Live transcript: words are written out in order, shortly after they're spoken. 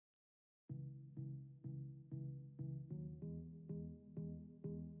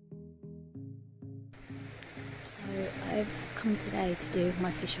So I've come today to do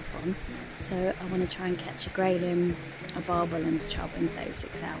my fish-a-thon. So I want to try and catch a grayling, a barbel and a chub in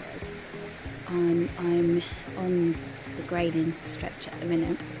 36 hours. I'm on the grayling stretch at the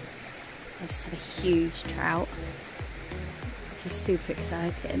minute. I just had a huge trout, which is super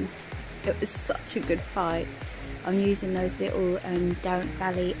exciting. It was such a good fight. I'm using those little Darren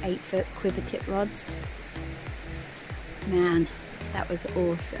Valley 8-foot quiver tip rods. Man, that was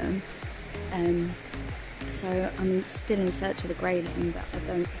awesome. So I'm still in search of the grayling, but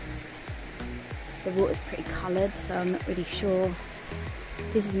the water's pretty coloured, so I'm not really sure.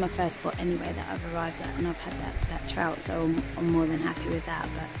 This is my first spot anyway that I've arrived at, and I've had that trout, so I'm more than happy with that.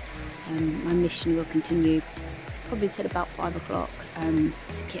 But my mission will continue probably till about 5 o'clock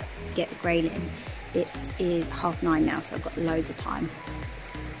to get the grayling. It is 9:30 now, so I've got loads of time.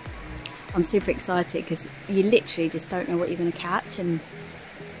 I'm super excited because you literally just don't know what you're going to catch, and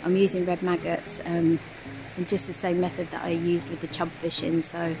I'm using red maggots and just the same method that I used with the chub fishing.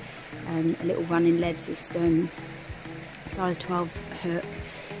 So a little running lead system, size 12 hook.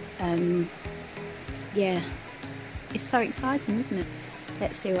 Yeah, it's so exciting, isn't it?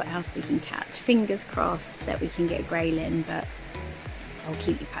 Let's see what else we can catch. Fingers crossed that we can get a grayling, but I'll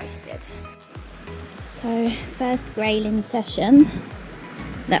keep you posted. So first grayling session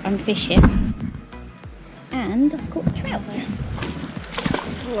that I'm fishing, and I've caught a trout.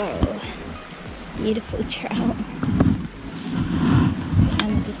 Whoa, beautiful trout. Let's put it on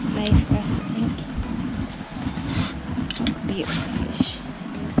the display for us, I think. Oh, beautiful fish.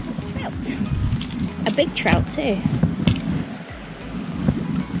 Trout. A big trout too.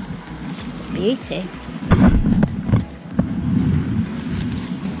 It's a beauty.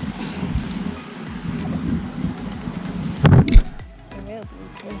 A real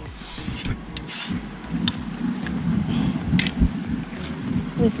beauty.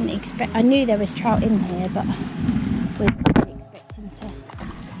 I knew there was trout in here, but wasn't expecting to.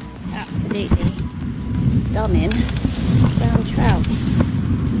 It's absolutely stunning brown trout.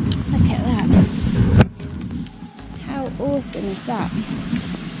 Look at that. How awesome is that?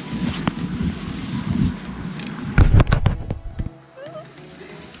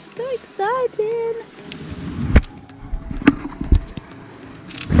 So exciting.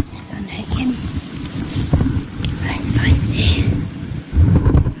 Let's unhook him. Oh, it's feisty.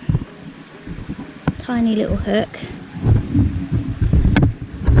 Tiny little hook.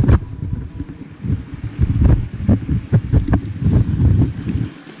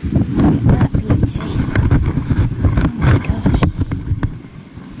 Look at that beauty. Oh my gosh.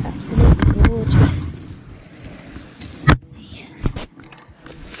 It's absolutely gorgeous. Let's see.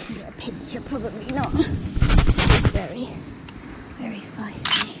 Can get a picture, probably not. It's very, very feisty.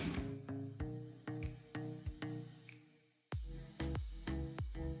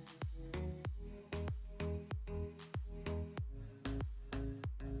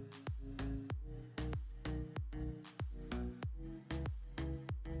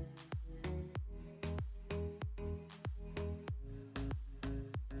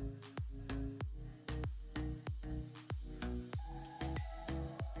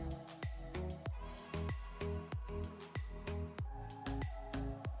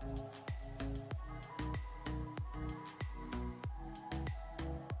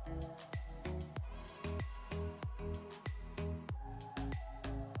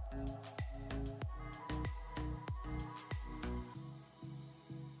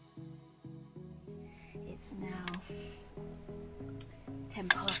 It's now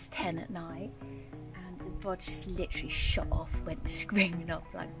 10:10 at night, and the rod just literally shot off, went screaming off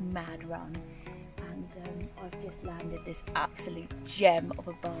like mad run, and I've just landed this absolute gem of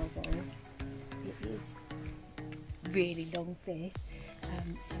a barbel. It is really long fish,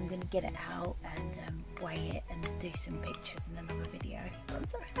 so I'm going to get it out and weigh it and do some pictures in another video. I'm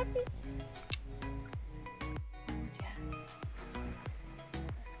so happy.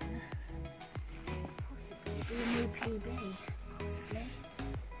 A new PB, possibly.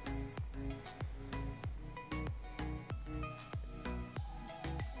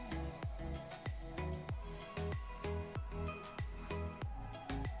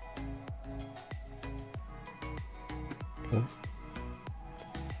 Okay.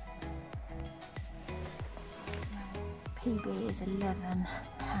 PB is 11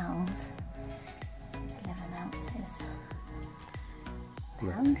 pounds, 11 ounces.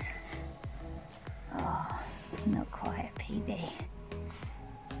 Pound. Oh, not quite a PB.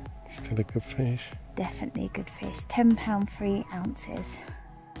 Still a good fish. Definitely a good fish. £10, 3 ounces.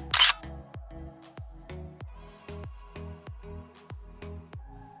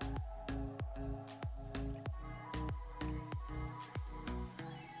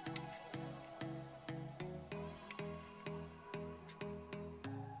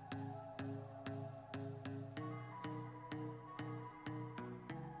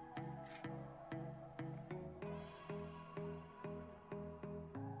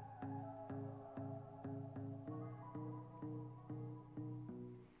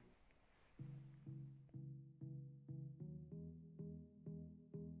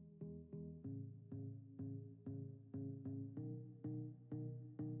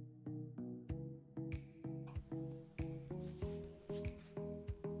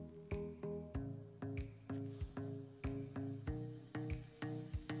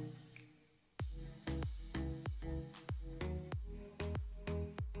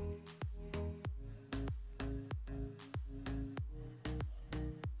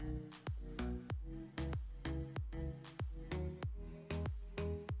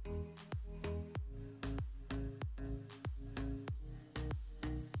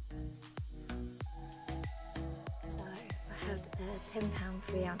 had a £10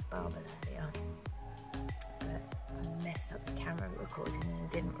 3-ounce barbel earlier, but I messed up the camera recording and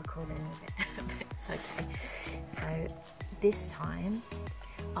didn't record any of it. But it's okay. So this time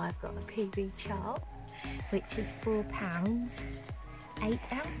I've got a PB chart, which is £4, 8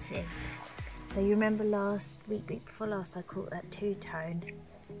 ounces. So you remember last week before last, I caught that two-tone,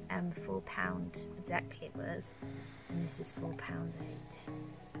 £4 exactly it was, and this is £4 8.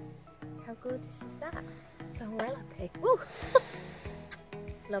 How gorgeous is that? So well happy. Woo!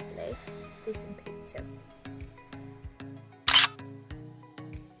 Lovely. Do some pictures.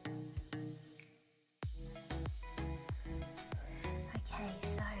 Okay,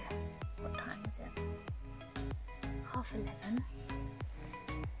 so what time is it? 11:30.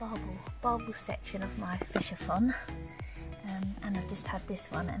 Barbel section of my fish-a-thon, and I've just had this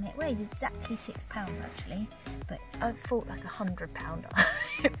one, and it weighs exactly £6 actually, but I thought like £100 pounder.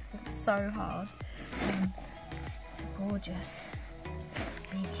 It's so hard. It's a gorgeous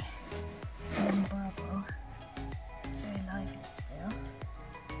big long barbel, very lively still.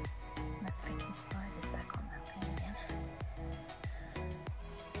 And that freaking spider's back on that thing again.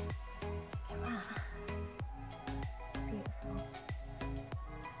 Look at that. Beautiful.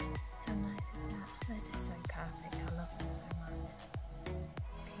 How nice is that? They're just so perfect. I love them so much.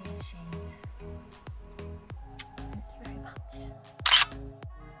 Pure machines. Thank you very much.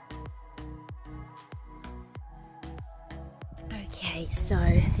 Okay, so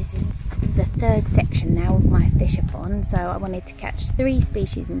this is the third section now of my fish-a-thon. So I wanted to catch 3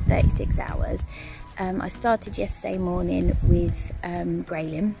 species in 36 hours. I started yesterday morning with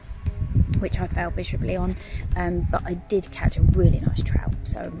grayling, which I failed miserably on, but I did catch a really nice trout,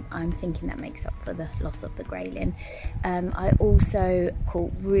 so I'm thinking that makes up for the loss of the grayling. I also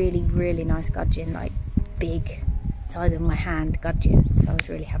caught really nice gudgeon, like big, size of my hand gudgeon, so I was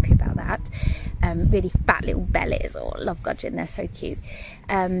really happy about that. Really fat little bellies. Oh, I love gudgeon, they're so cute.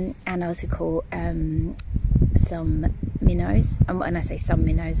 And I also caught some minnows, and when I say some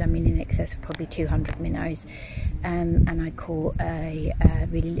minnows, I mean in excess of probably 200 minnows. And I caught a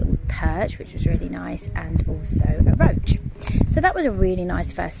really little perch, which was really nice, and also a roach. So that was a really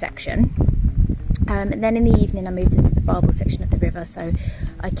nice first section. And then in the evening I moved into the barbel section of the river, so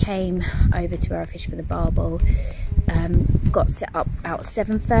I came over to where I fished for the barbel. Got set up about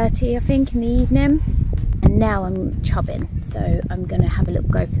 7:30 I think in the evening, and now I'm chubbing, so I'm going to have a little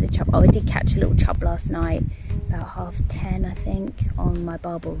go for the chub. Oh, I did catch a little chub last night about 10:30 I think on my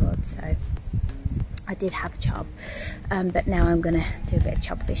barbel rod, so I did have a chub, but now I'm going to do a bit of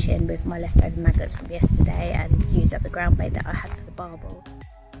chub fishing with my leftover maggots from yesterday and use up the ground bait that I had for the barbel.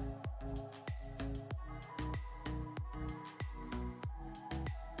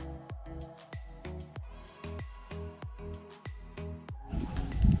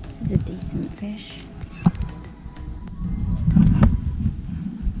 This is a decent fish,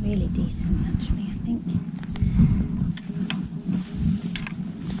 really decent actually, I think.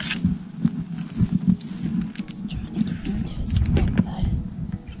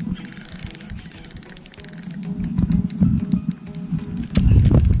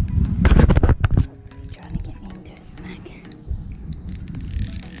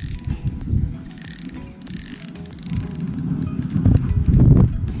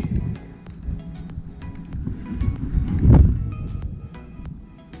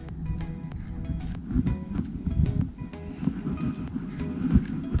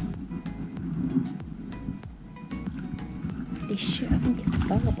 I think it's a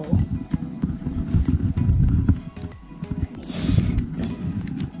barbel.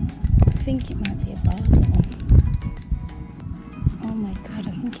 I think it might be a barbel. Oh my god,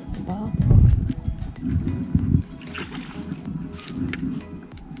 I think it's a barbel.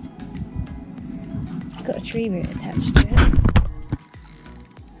 It's got a tree root attached to it.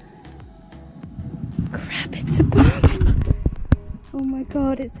 Crap, it's a barbel. Oh my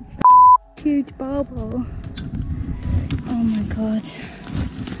god, it's a huge barbel. Oh my god.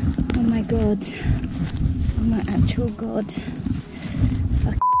 Oh my god. Oh my actual god.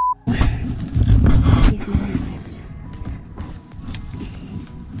 Fuck. Excuse my language.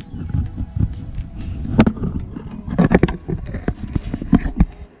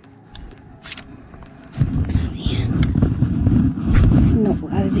 Bloody hell. It's not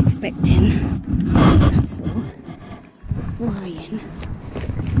what I was expecting at all. Worrying.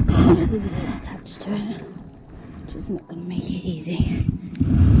 There's a little attached to it, which is not going to make it easy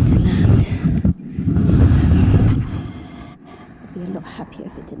to land. I'd be a lot happier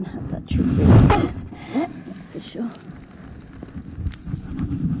if it didn't have that tree root, that's for sure.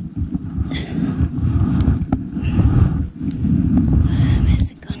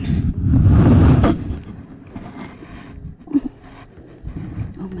 Where's it gone?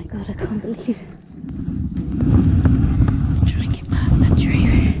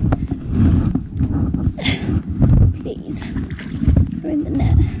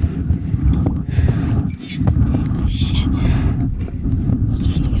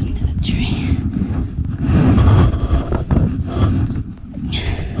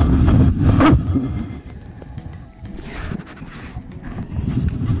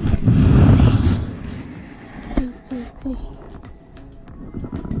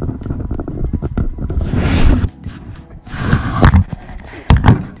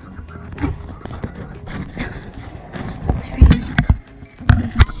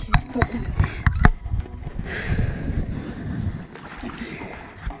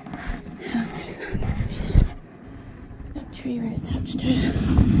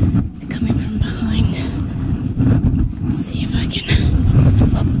 They're coming from behind. Let's see if I can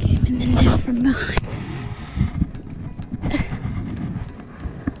get him in the net from behind.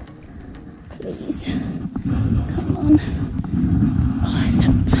 Please, come on. Oh, it's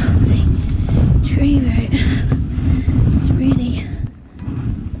that bouncy tree root. It's really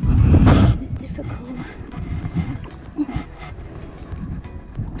difficult.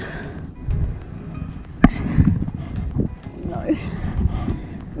 No, I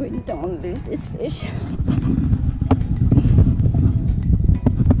really don't want to lose this fish.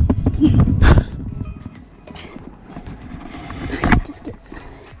 Just get some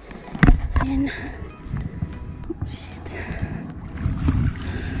in. Oh shit.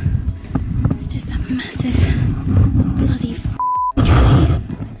 It's just that massive bloody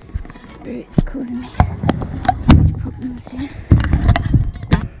tree. It's causing me huge problems here.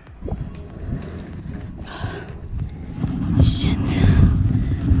 Shit.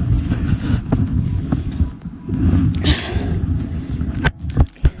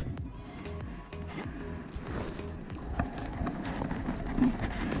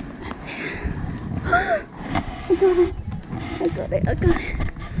 I got it.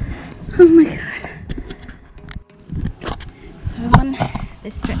 Oh my god. So I'm on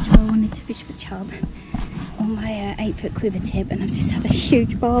this stretch where I wanted to fish for chub on my 8-foot quiver tip, and I've just had a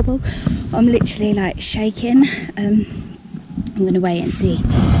huge barbel. I'm literally like shaking. I'm going to wait and see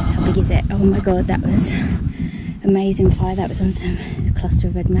how big is it. Oh my god, that was amazing fire. That was on some cluster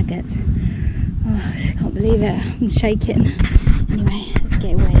of red maggots. Oh, I just can't believe it. I'm shaking. Anyway, let's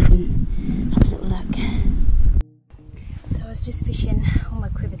get away and have a little look. So I was just fishing on my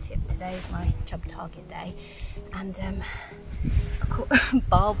quiver tip. Today is my chub target day, and I caught a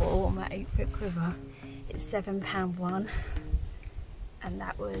barbel on my 8-foot quiver. It's £7 and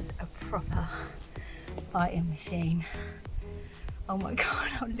that was a proper fighting machine. Oh my god,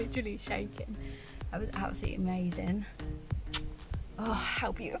 I'm literally shaking. That was absolutely amazing. Oh,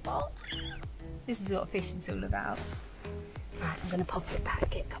 how beautiful. This is what fishing's all about. Right, I'm going to pop it back,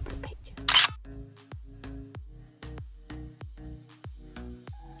 get a couple of pictures.